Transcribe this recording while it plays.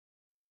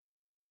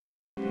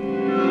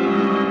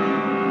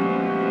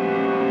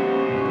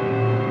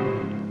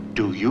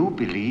you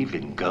believe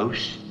in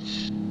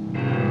ghosts?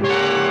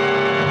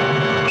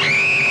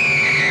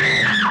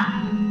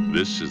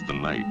 This is the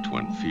night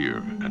when fear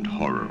and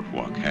horror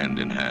walk hand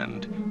in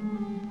hand.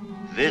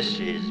 This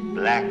is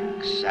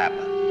Black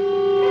Sabbath.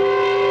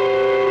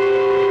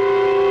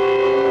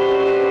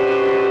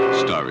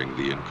 Starring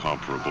the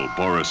incomparable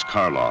Boris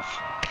Karloff,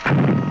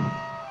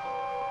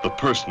 the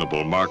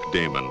personable Mark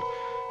Damon,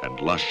 and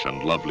lush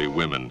and lovely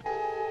women,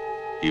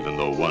 even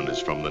though one is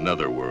from the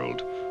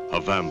netherworld,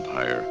 a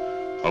vampire,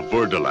 a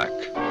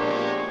Vordalak.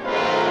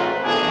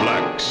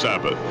 Black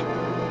Sabbath,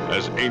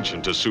 as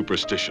ancient as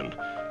superstition,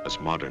 as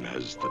modern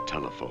as the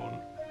telephone.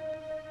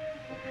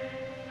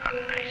 How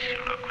nice you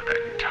look with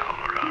that towel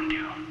around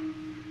you.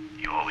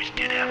 You always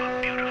did have a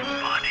beautiful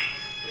body.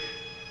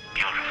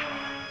 Beautiful.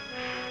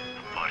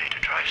 A body to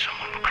drive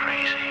someone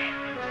crazy.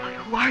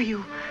 Who are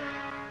you?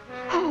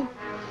 Who?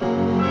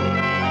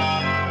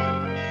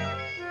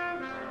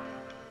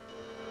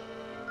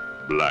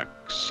 Black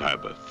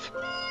Sabbath.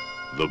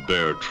 The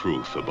bare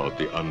truth about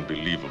the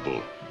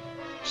unbelievable,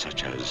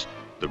 such as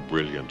the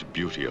brilliant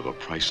beauty of a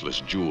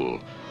priceless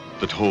jewel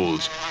that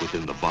holds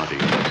within the body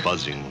of a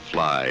buzzing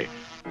fly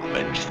a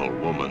vengeful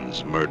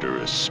woman's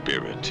murderous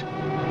spirit.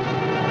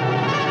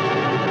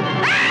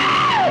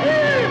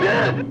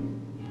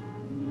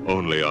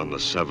 Only on the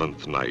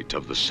 7th night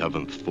of the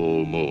 7th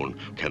full moon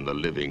can the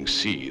living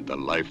see the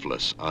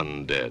lifeless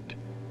undead.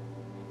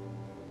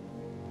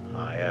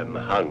 I am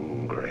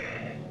hungry.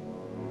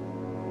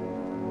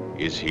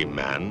 Is he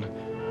man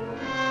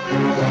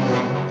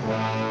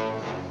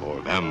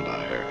or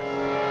vampire?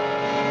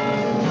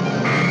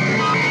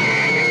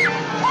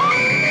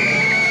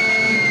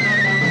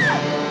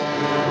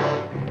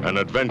 An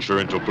adventure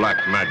into black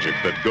magic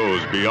that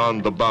goes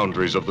beyond the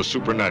boundaries of the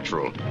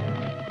supernatural.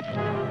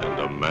 And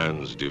a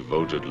man's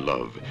devoted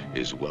love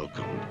is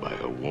welcomed by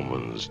a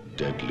woman's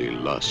deadly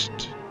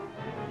lust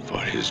for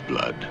his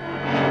blood.